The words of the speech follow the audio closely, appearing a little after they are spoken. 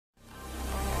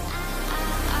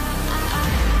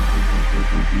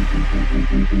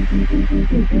So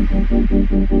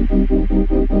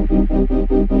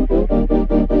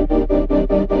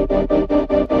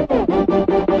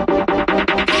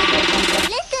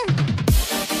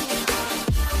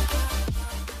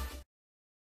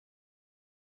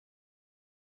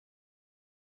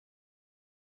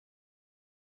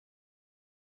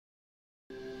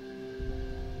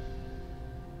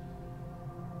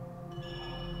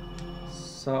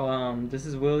this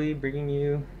is Willie bringing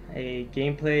you a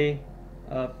gameplay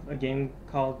of a game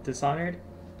called Dishonored.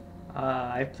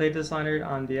 I played Dishonored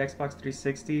on the Xbox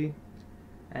 360,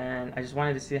 and I just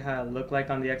wanted to see how it looked like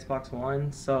on the Xbox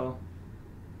One. So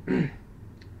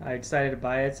I decided to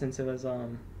buy it since it was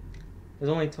only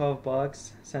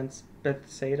 $12. Since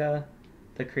Bethesda,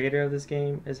 the creator of this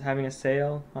game, is having a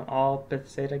sale on all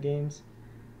Bethesda games,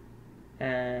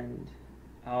 and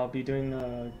I'll be doing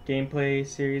a gameplay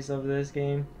series of this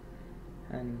game,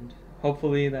 and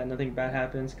hopefully that nothing bad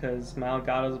happens, because my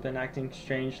Elgato's been acting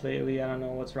strange lately. I don't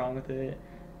know what's wrong with it,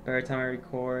 but every time I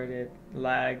record it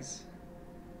lags.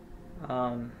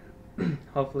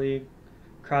 Hopefully,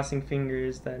 crossing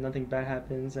fingers that nothing bad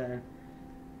happens, and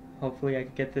hopefully I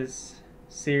can get this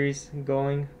series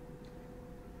going.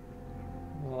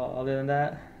 Well, other than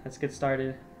that, let's get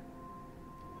started.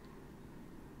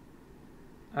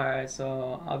 Alright,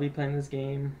 so I'll be playing this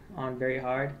game on very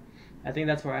hard. I think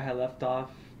that's where I had left off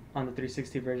on the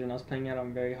 360 version. I was playing it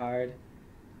on very hard.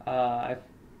 I've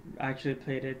actually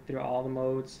played it through all the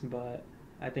modes, but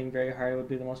I think very hard would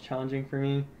be the most challenging for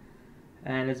me.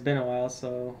 And it's been a while,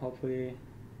 so hopefully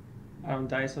I don't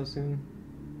die so soon.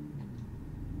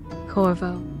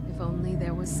 Corvo, if only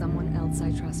there was someone else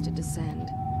I trusted to send,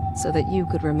 so that you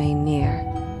could remain near.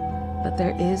 But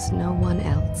there is no one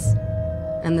else.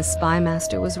 And the Spy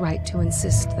Master was right to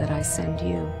insist that I send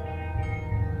you.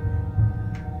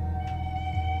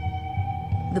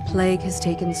 The plague has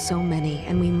taken so many,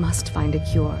 and we must find a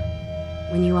cure.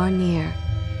 When you are near,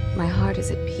 my heart is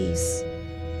at peace.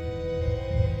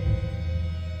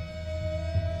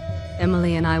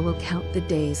 Emily and I will count the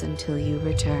days until you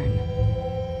return.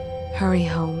 Hurry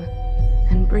home,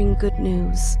 and bring good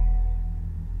news.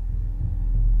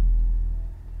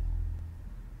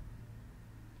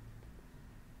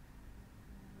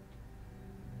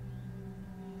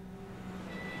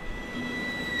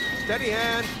 Steady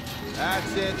hand.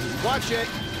 That's it. Watch it.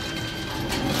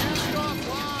 Cast off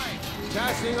line.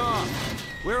 Casting off.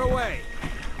 We're away.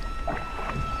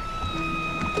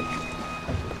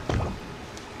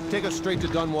 Take us straight to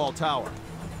Dunwall Tower.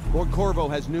 Lord Corvo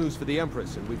has news for the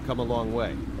Empress, and we've come a long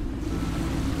way.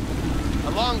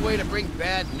 A long way to bring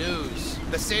bad news.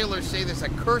 The sailors say there's a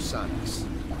curse on us.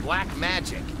 Black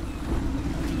magic.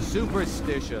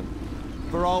 Superstition.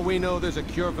 For all we know, there's a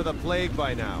cure for the plague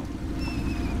by now.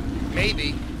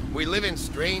 Maybe. We live in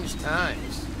strange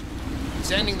times.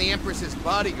 Sending the Empress's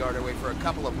bodyguard away for a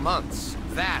couple of months,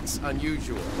 that's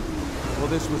unusual. Well,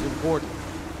 this was important.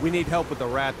 We need help with the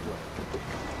rat plague.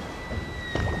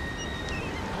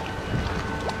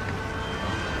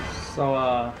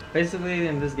 So basically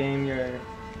in this game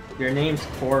your name's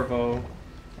Corvo,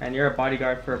 and you're a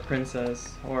bodyguard for a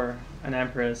princess or an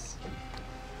empress.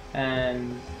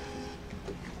 And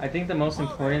I think the most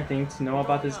important thing to know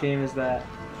about this game is that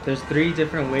there's 3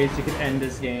 different ways you can end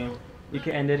this game. You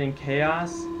can end it in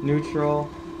chaos, neutral,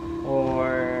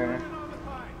 or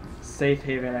safe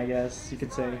haven, I guess you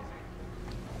could say.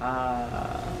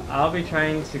 I'll be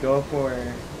trying to go for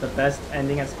the best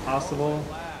ending as possible,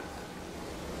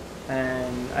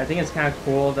 and I think it's kind of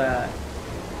cool that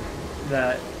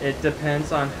it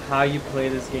depends on how you play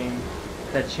this game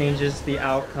that changes the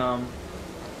outcome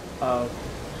of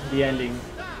the ending.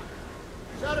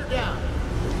 Shut her down.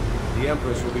 The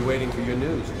Empress will be waiting for your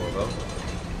news, Corvo.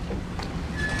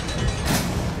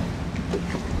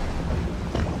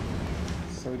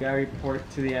 So we gotta report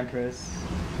to the Empress.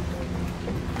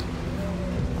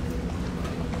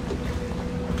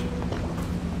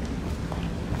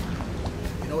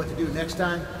 You know what to do next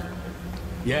time?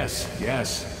 Yes.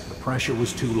 The pressure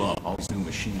was too low. All these new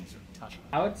machines are tough.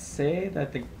 I would say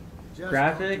that the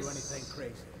graphics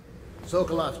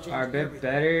are a bit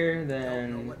better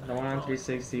than the one on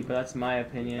 360, but that's my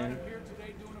opinion.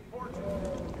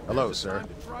 Hello, sir.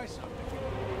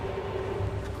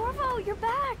 Corvo, you're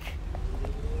back!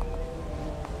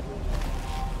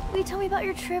 Will you tell me about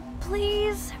your trip,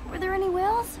 please? Were there any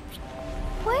whales?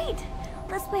 Wait!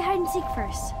 Let's play hide and seek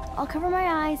first. I'll cover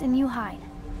my eyes and you hide.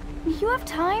 You have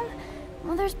time?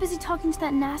 Mother's busy talking to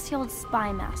that nasty old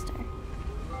spy master.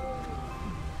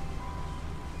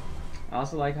 I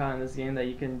also like how in this game that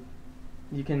you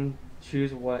can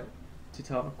choose what to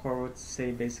tell Corvo to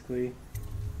say, basically.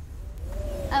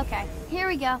 Okay, here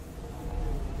we go.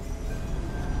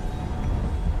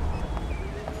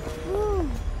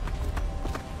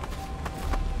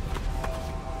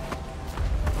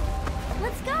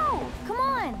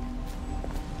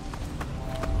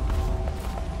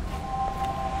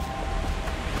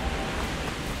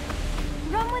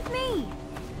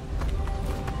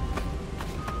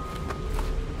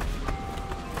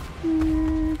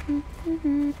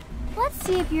 Let's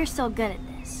see if you're still good at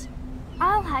this.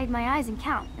 I'll hide my eyes and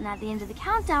count, and at the end of the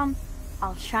countdown,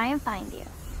 I'll try and find you.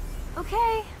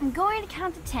 Okay, I'm going to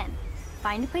count to 10.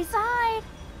 Find a place to hide.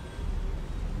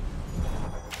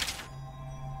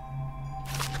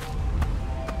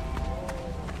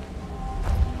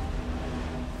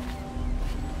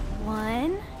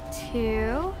 1,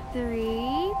 2,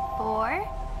 3, 4,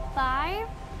 5,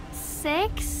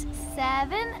 6,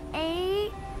 7,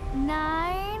 8,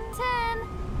 9, 10.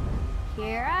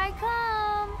 Here I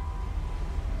come.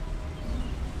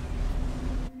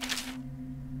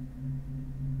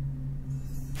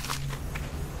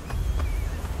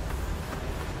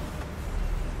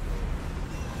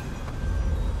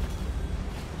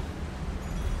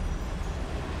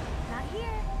 Not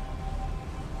here.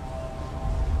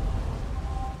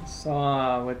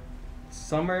 So, with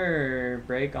summer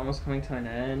break almost coming to an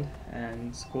end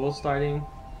and school starting,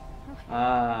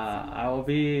 I will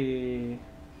be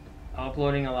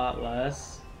uploading a lot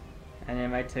less, and it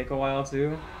might take a while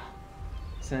too,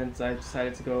 since I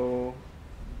decided to go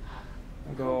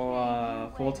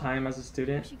full time as a We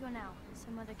student. should go now,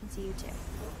 so Mother can see you too.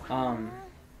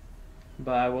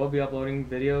 But I will be uploading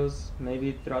videos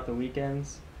maybe throughout the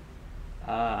weekends.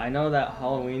 I know that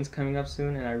Halloween's coming up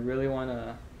soon, and I really want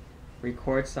to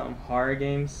record some horror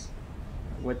games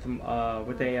with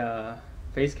a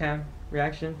face cam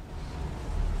reaction.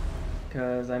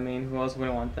 Cause I mean, who else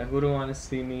wouldn't want that? Who don't want to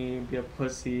see me be a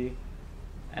pussy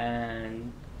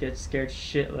and get scared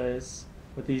shitless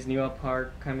with these new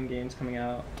upcoming games coming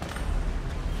out?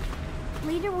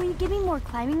 Later, will you give me more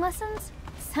climbing lessons?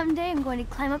 Someday I'm going to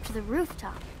climb up to the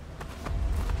rooftop.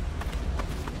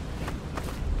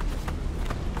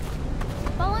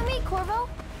 Follow me, Corvo.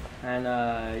 And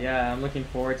yeah, I'm looking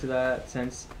forward to that,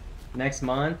 since next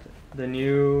month the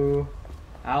new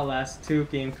Outlast 2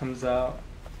 game comes out.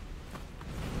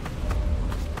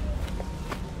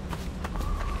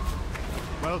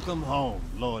 Welcome home,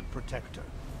 Lord Protector.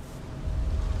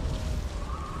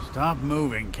 Stop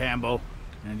moving, Campbell.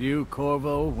 And you,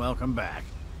 Corvo, welcome back.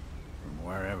 From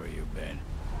wherever you've been.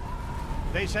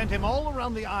 They sent him all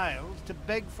around the Isles to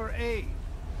beg for aid.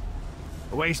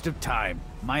 A waste of time.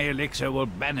 My elixir will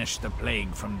banish the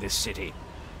plague from this city.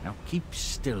 Now keep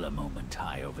still a moment,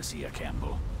 High Overseer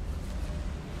Campbell.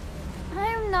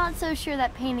 I'm not so sure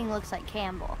that painting looks like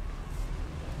Campbell.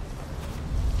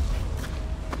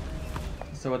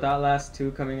 So with Outlast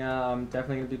 2 coming out, I'm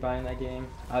definitely gonna be buying that game.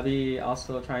 I'll be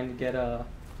also trying to get a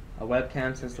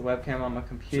webcam, since the webcam on my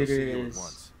computer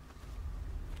is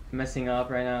messing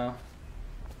up right now.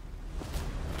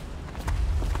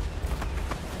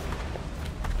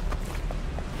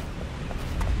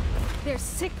 They're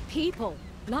sick people,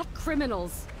 not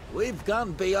criminals. We've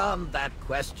gone beyond that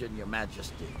question, Your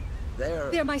Majesty.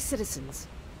 They're my citizens,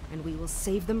 and we will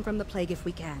save them from the plague if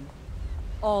we can.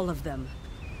 All of them.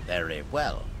 Very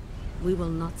well. We will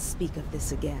not speak of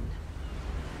this again.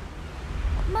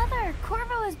 Mother,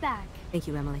 Corvo is back. Thank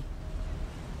you, Emily.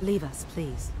 Leave us,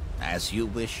 please. As you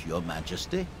wish, Your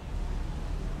Majesty.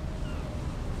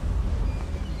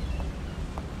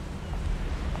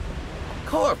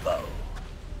 Corvo.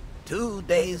 2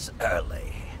 days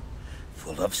early.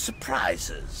 Full of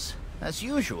surprises, as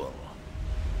usual.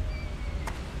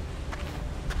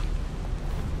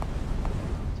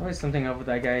 There's always something up with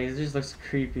that guy. He just looks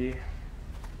creepy.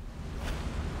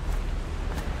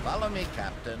 Follow me,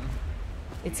 Captain.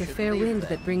 It's You a should fair leave wind them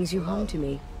that brings you home alone. to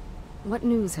me. What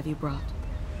news have you brought?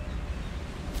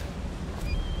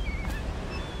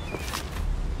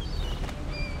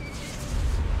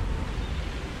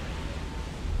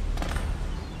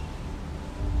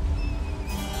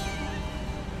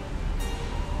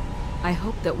 I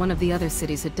hoped that one of the other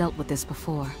cities had dealt with this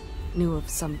before, knew of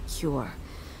some cure.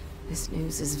 This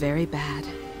news is very bad.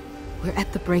 We're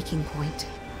at the breaking point.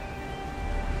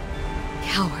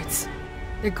 Cowards.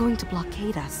 They're going to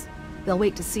blockade us. They'll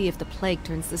wait to see if the plague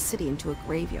turns the city into a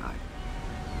graveyard.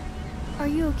 Are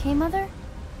you okay, Mother?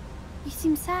 You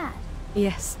seem sad.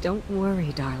 Yes, don't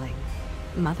worry, darling.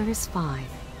 Mother is fine.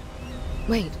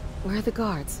 Wait, where are the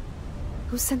guards?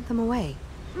 Who sent them away?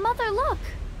 Mother, look!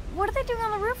 What are they doing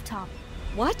on the rooftop?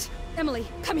 What? Emily,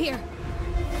 come here!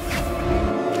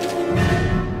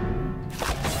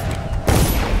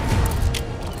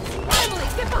 Emily,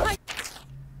 get behind!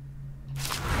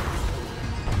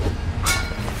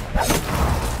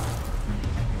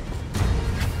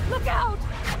 Look out!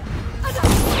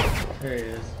 There he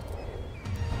is.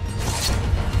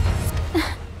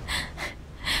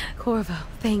 Corvo,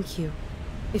 thank you.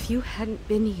 If you hadn't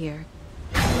been here...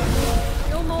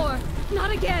 No more!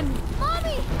 Not again!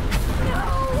 Mommy!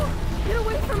 No! Get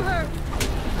away from her!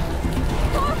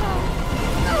 Corvo!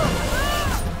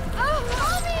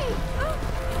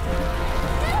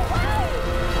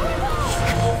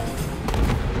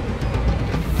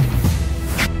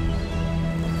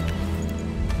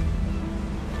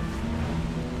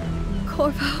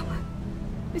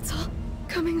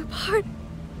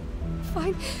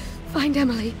 Find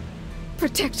Emily.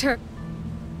 Protect her.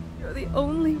 You're the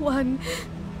only one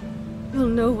who'll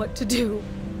know what to do.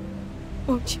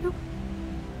 Won't you?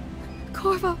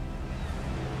 Corvo.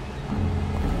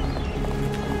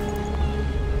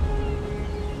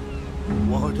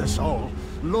 Ward us all.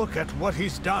 Look at what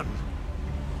he's done.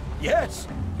 Yes,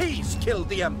 he's killed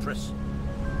the Empress.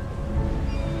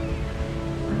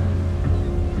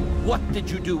 What did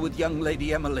you do with young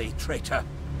Lady Emily, traitor?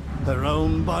 Her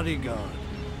own bodyguard.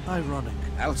 Ironic.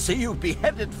 I'll see you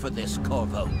beheaded for this,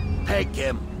 Corvo. Peg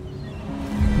him.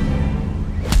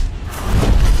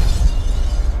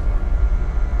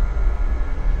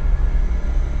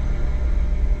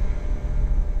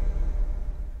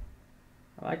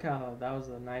 I like how that was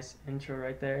a nice intro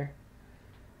right there.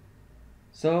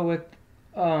 So with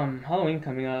Halloween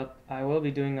coming up, I will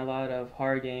be doing a lot of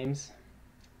horror games.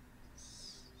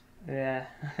 Yeah,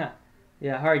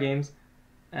 yeah, horror games,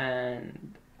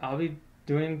 and I'll be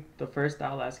doing the first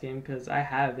Outlast game because I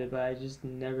have it, but I just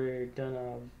never done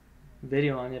a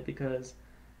video on it because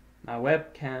my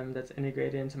webcam that's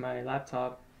integrated into my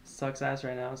laptop sucks ass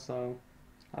right now. So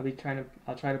I'll try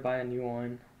to buy a new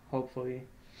one, hopefully.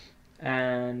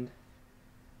 And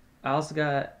I also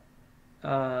got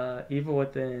Evil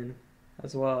Within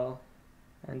as well,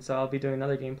 and so I'll be doing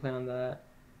another gameplay on that.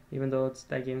 Even though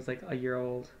that game's like a year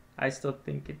old, I still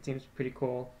think it seems pretty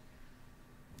cool.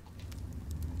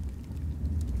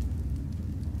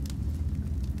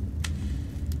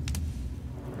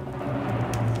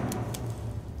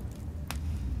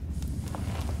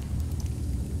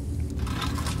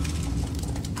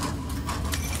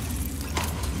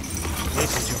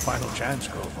 This is your final chance,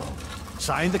 Corvo.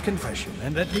 Sign the confession,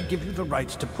 and let me give you the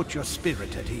rights to put your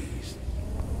spirit at ease.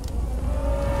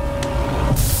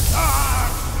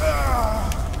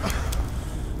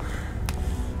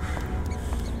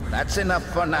 That's enough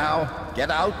for now.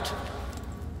 Get out.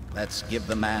 Let's give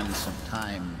the man some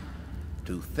time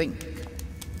to think.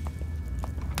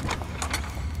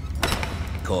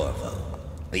 Corvo,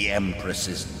 the Empress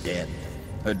is dead.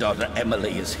 Her daughter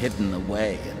Emily is hidden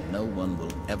away, and no one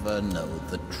will ever know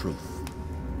the truth.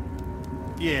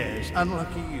 Yes,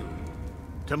 unlucky you.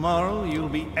 Tomorrow you'll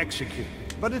be executed,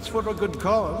 but it's for a good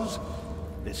cause.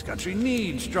 This country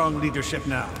needs strong leadership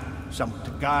now, someone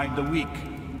to guide the weak.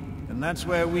 And that's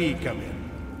where we come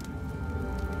in.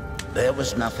 There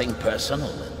was nothing personal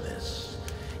in this,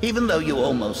 even though you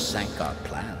almost sank our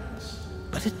plans.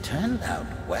 But it turned out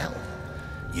well.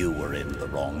 You were in the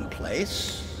wrong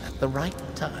place at the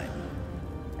right time,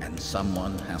 and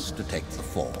someone has to take the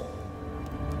fall.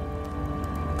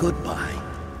 Goodbye,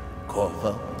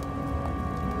 Corvo.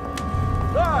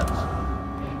 Guards!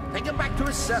 Take him back to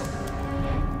his cell.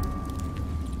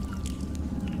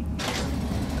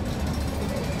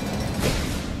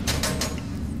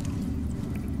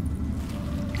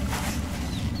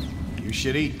 You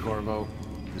should eat, Corvo.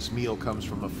 This meal comes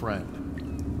from a friend.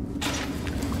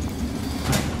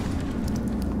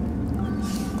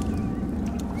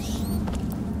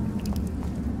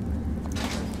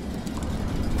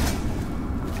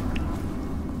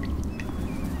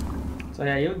 So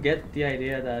yeah, you'll get the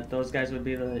idea that those guys would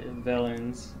be the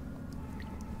villains.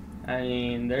 I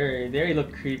mean, they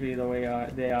look creepy the way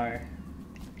they are.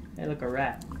 They look a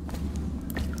rat.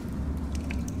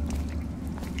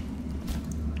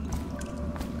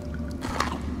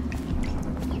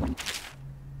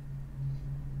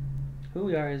 Who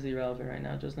we are is irrelevant right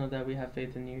now. Just know that we have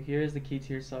faith in you. Here is the key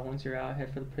to your cell. Once you're out,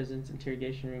 head for the prison's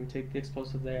interrogation room. Take the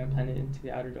explosive there and plant it into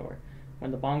the outer door. When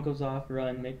the bomb goes off,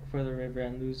 run, make for the river,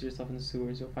 and lose yourself in the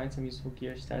sewers. You'll find some useful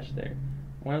gear stashed there.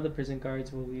 One of the prison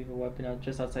guards will leave a weapon out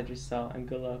just outside your cell, and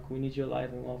good luck. We need you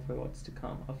alive and well for what's to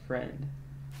come. A friend.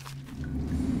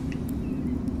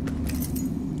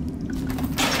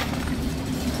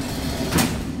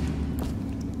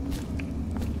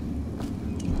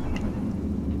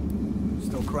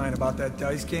 Still crying about that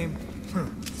dice game?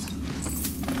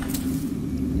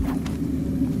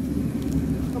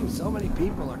 So many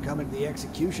people are coming to the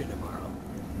execution tomorrow.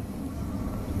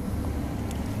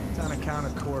 It's on account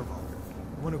of Corvo,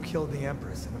 the one who killed the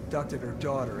Empress and abducted her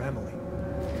daughter, Emily.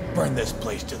 Burn this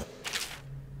place to the...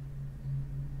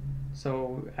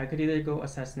 So I could either go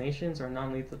assassinations or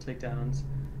non-lethal takedowns.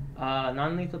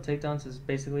 Non-lethal takedowns is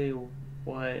basically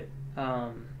what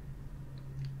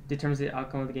determines the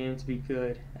outcome of the game to be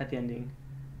good at the ending.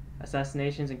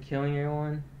 Assassinations and killing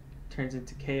everyone turns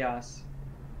into chaos.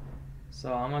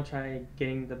 So I'm gonna try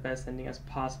getting the best ending as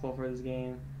possible for this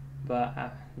game,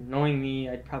 but knowing me,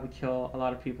 I'd probably kill a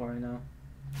lot of people right now.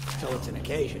 So it's an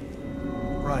occasion.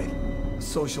 Right. A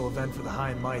social event for the high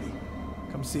and mighty.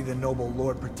 Come see the noble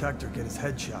Lord Protector get his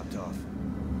head chopped off.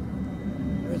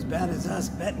 There has bad as us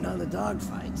betting on the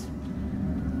dogfights.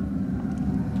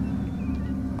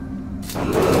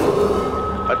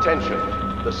 Attention.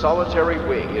 The solitary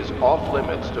wing is off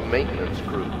limits to maintenance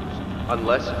crews,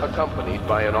 unless accompanied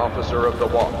by an officer of the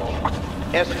watch.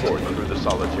 Escort through the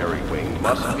solitary wing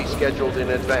must be scheduled in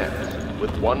advance,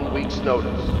 with 1 week's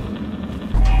notice.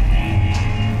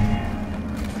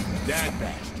 That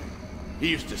bastard. He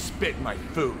used to spit my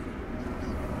food.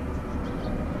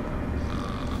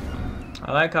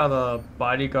 I like how the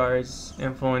bodyguards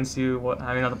influence you.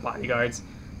 I mean, not the bodyguards.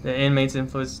 The inmates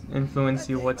influence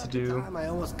you what to do. I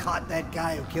almost caught that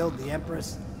guy who killed the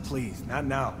Empress. Please, not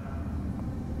now.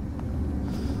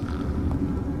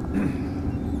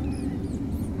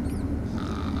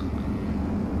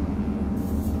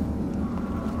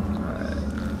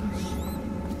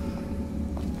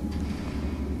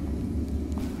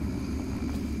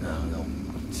 No,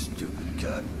 stupid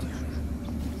god.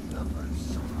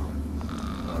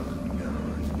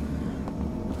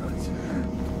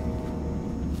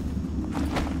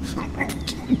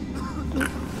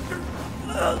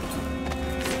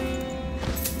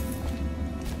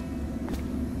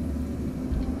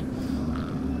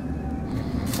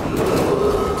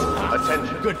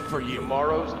 Attention. Good for you.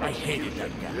 Tomorrow's I hated that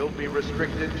execution guy. will be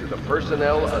restricted to the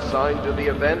personnel assigned to the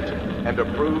event and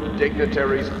approved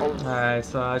dignitaries only. Alright,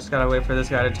 so I just gotta wait for this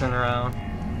guy to turn around.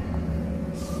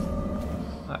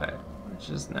 Alright, which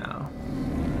is now.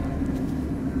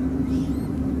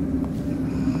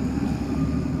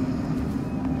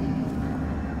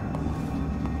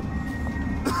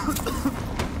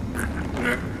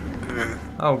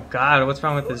 Oh god, what's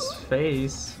wrong with his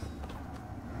face?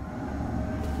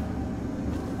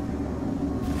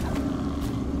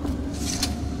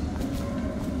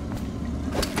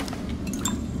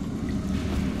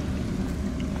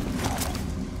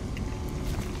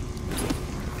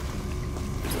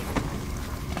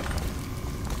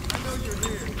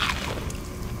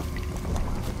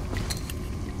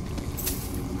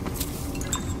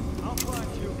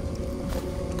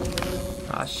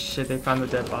 Ah shit, they found the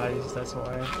dead bodies, that's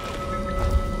why.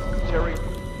 Terry.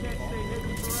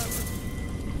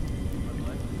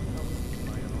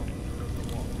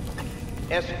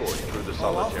 Escort through the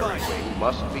solitary wing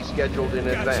must be scheduled in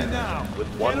advance, with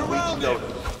 1 week's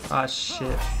notice. Ah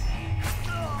shit.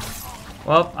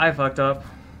 Well, I fucked up.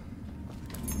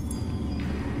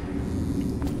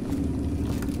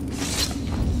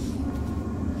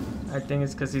 I think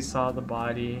it's because he saw the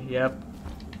body. Yep.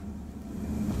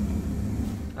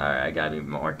 Alright, I gotta be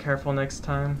more careful next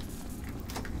time.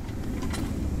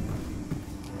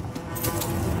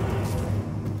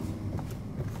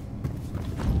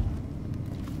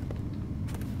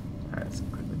 Alright, let's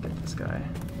quickly get this guy.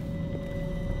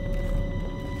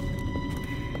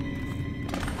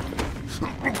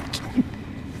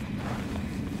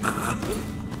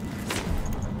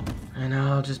 And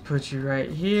I'll just put you right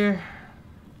here.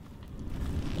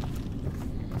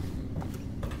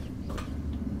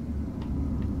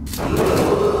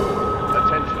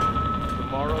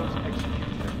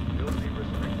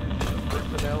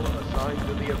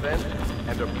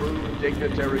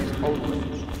 Dignitaries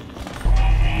only.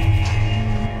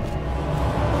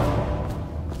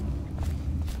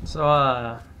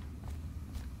 So,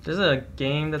 there's a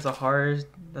game that's supposed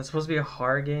to be a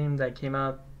horror game that came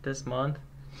out this month.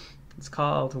 It's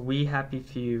called We Happy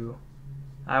Few.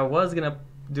 I was gonna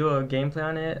do a gameplay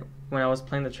on it when I was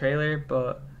playing the trial,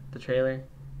 but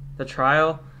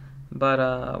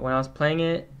when I was playing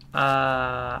it,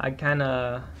 I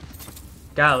kinda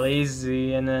got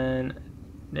lazy, and then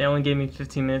they only gave me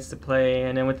 15 minutes to play,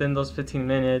 and then within those 15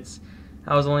 minutes,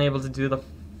 I was only able to do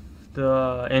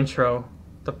the intro,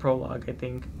 the prologue, I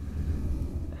think.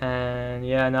 And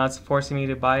yeah, now it's forcing me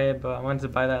to buy it, but I wanted to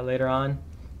buy that later on.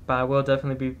 But I will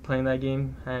definitely be playing that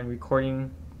game and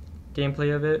recording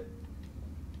gameplay of it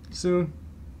soon.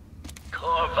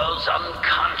 Corvo's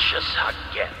unconscious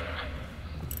again,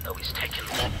 though he's taken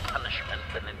more punishment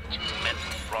than the 2 men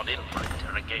brought in for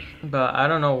interrogation. But I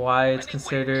don't know why it's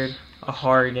considered a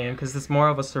horror game, because it's more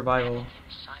of a survival.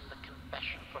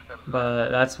 But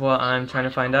that's what I'm trying to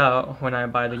find out when I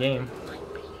buy the game.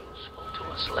 To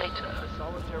us later,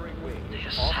 the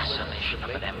assassination of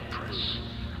an empress.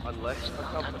 Unless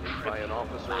accompanied by an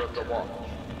officer of the watch.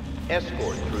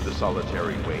 Escort through the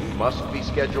solitary wing must be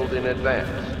scheduled in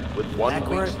advance, with 1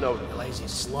 week's notice. Lazy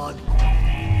slug. Patrol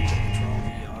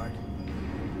the yard.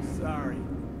 Sorry,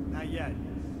 not yet.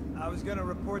 I was gonna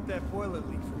report that boiler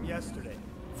leak from yesterday.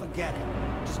 Forget it.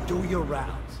 Just do your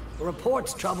rounds. The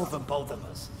report's trouble for both of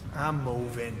us. I'm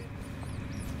moving.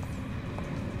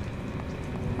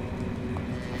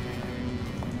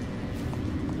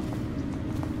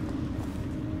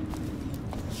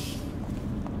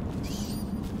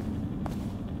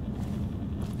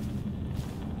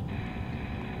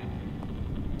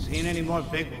 Seen any more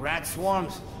big rat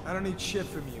swarms? I don't need shit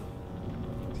from you.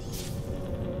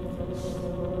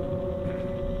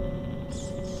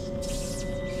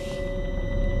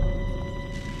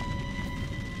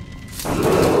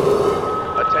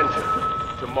 Attention.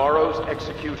 Tomorrow's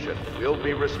execution will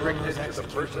be restricted to the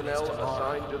personnel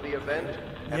assigned to the event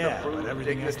and approved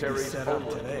dignitaries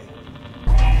only. Today.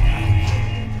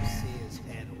 See his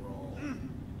head roll.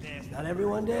 Not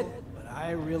everyone did, but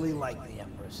I really like the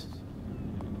Empress.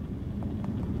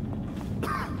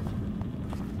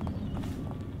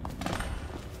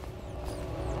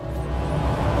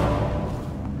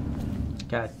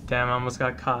 God damn, I almost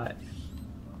got caught.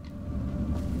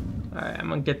 Alright, I'm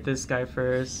gonna get this guy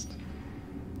first.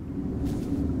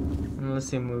 Unless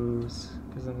he moves.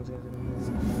 Because then he's gonna move.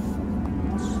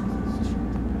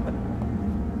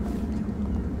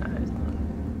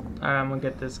 Alright, I'm gonna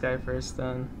get this guy first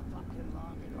then.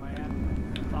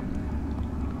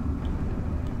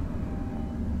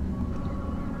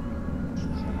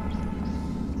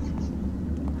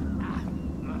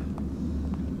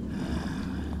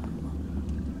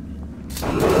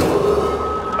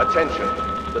 Attention.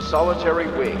 The solitary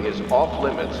wing is off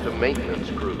limits to maintenance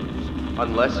crews,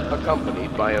 unless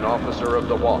accompanied by an officer of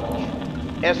the watch.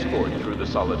 Escort through the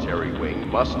solitary wing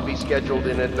must be scheduled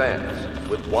in advance,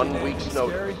 with 1 week's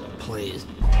notice. Please,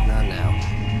 not now.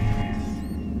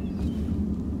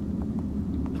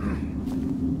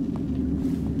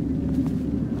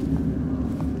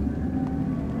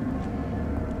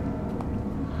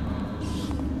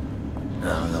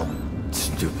 No,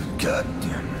 stupid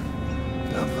goddamn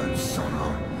son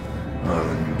of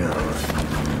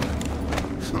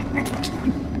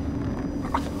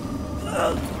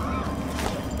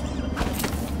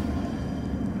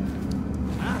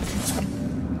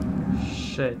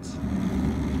Shit.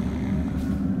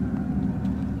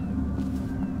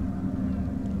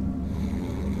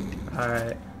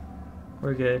 Alright.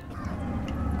 We're good.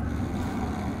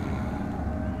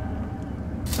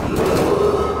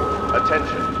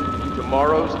 Attention.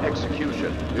 Tomorrow's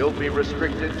execution will be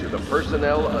restricted to the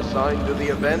personnel assigned to the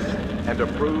event and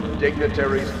approved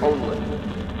dignitaries only.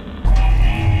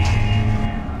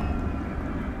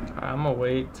 I'm gonna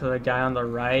wait till the guy on the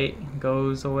right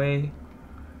goes away.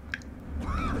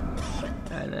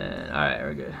 And then, alright,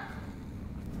 we're good.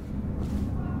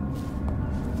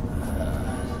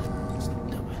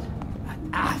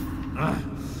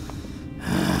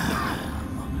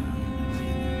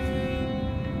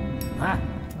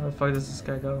 Where the fuck does this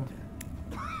guy go?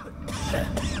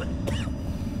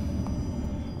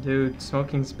 Dude,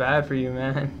 smoking's bad for you,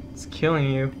 man. It's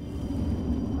killing you.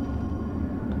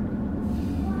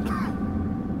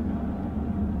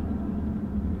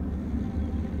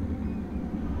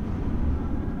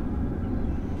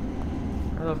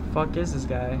 Where the fuck is this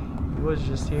guy? He was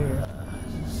just here.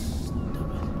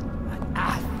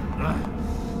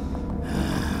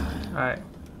 Alright.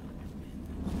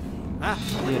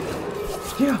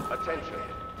 Yeah. Attention.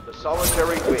 The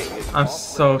solitary wing is I'm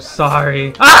so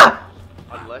sorry. Ah!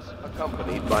 Unless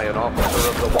accompanied by an officer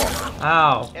of the watch.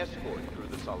 Ow. Escort through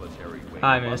the solitary wing.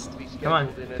 I missed. Come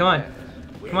on. Come on.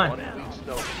 Come on.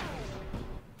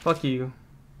 Fuck you.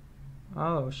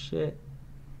 Oh shit.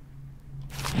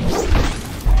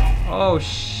 Oh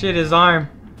shit, his arm.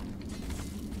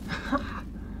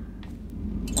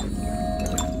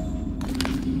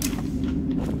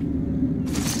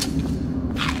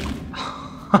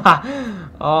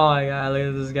 Oh my god, look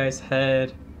at this guy's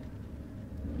head.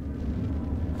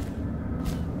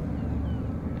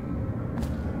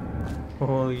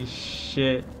 Holy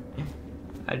shit.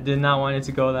 I did not want it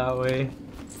to go that way.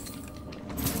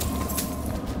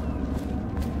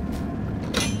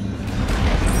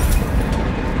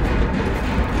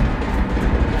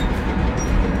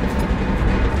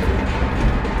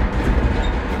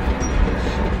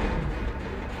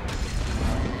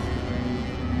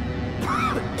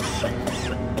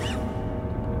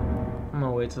 I'm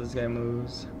gonna wait till this guy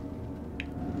moves.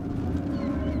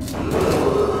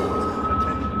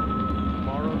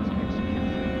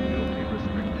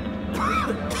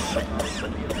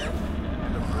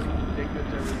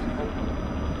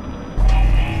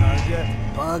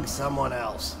 Bug someone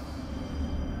else.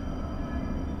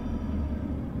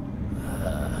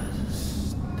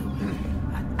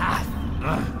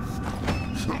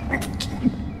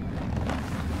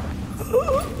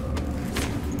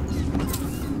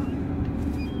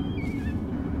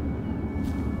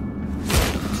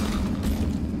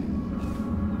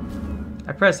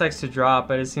 I press X to drop,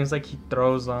 but it seems like he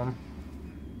throws them.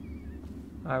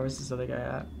 Alright, where's this other guy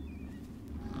at?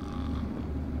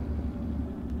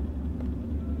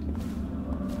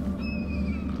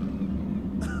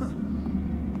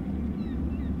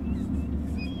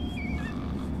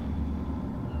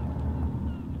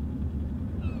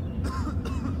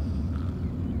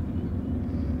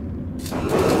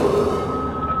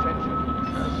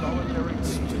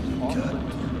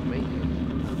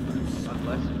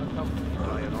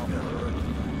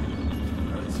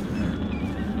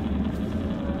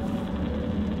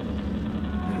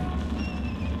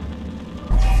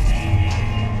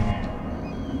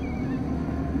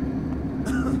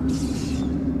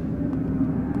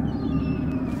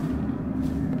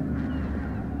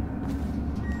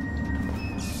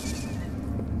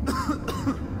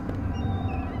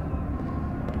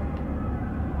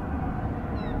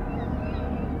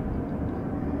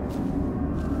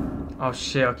 Oh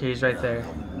shit, okay, he's right there.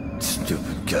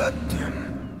 Stupid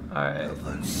goddamn. Alright.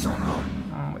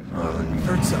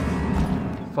 Heard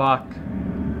something. Fuck.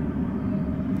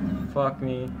 Fuck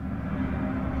me.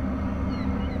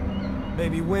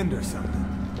 Maybe wind or something.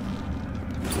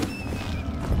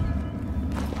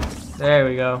 There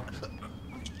we go.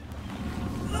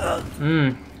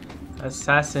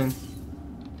 Assassin.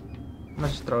 I'm gonna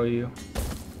just throw you.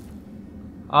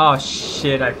 Oh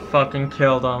shit, I fucking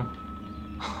killed him.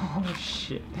 Oh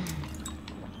shit.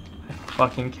 I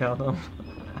fucking killed him.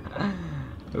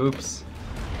 Oops.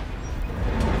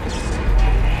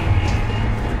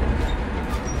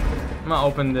 I'm gonna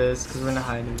open this because we're gonna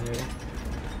hide in here.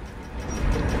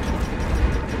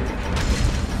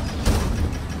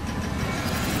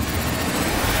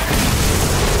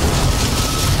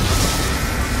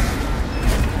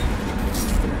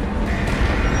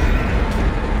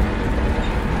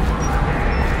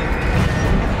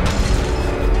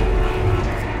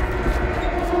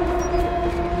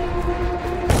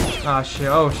 Oh shit,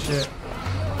 oh shit.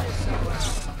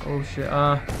 Oh shit,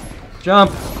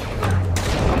 jump!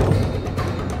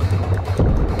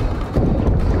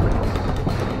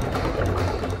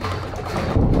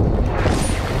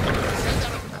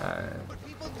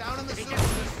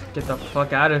 Get the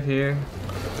fuck out of here.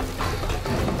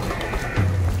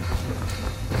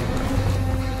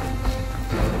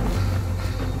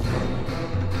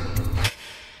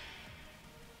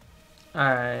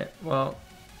 Alright, well,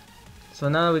 so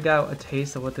now that we got a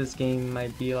taste of what this game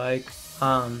might be like,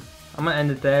 I'm gonna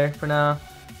end it there for now.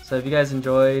 So if you guys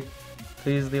enjoyed,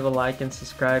 please leave a like and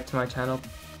subscribe to my channel,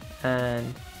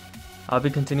 and I'll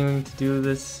be continuing to do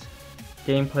this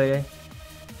gameplay.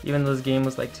 Even though this game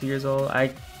was like 2 years old, I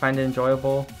find it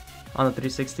enjoyable on the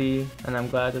 360, and I'm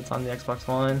glad it's on the Xbox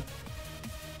One.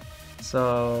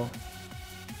 So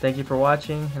thank you for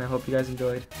watching, and I hope you guys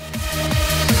enjoyed.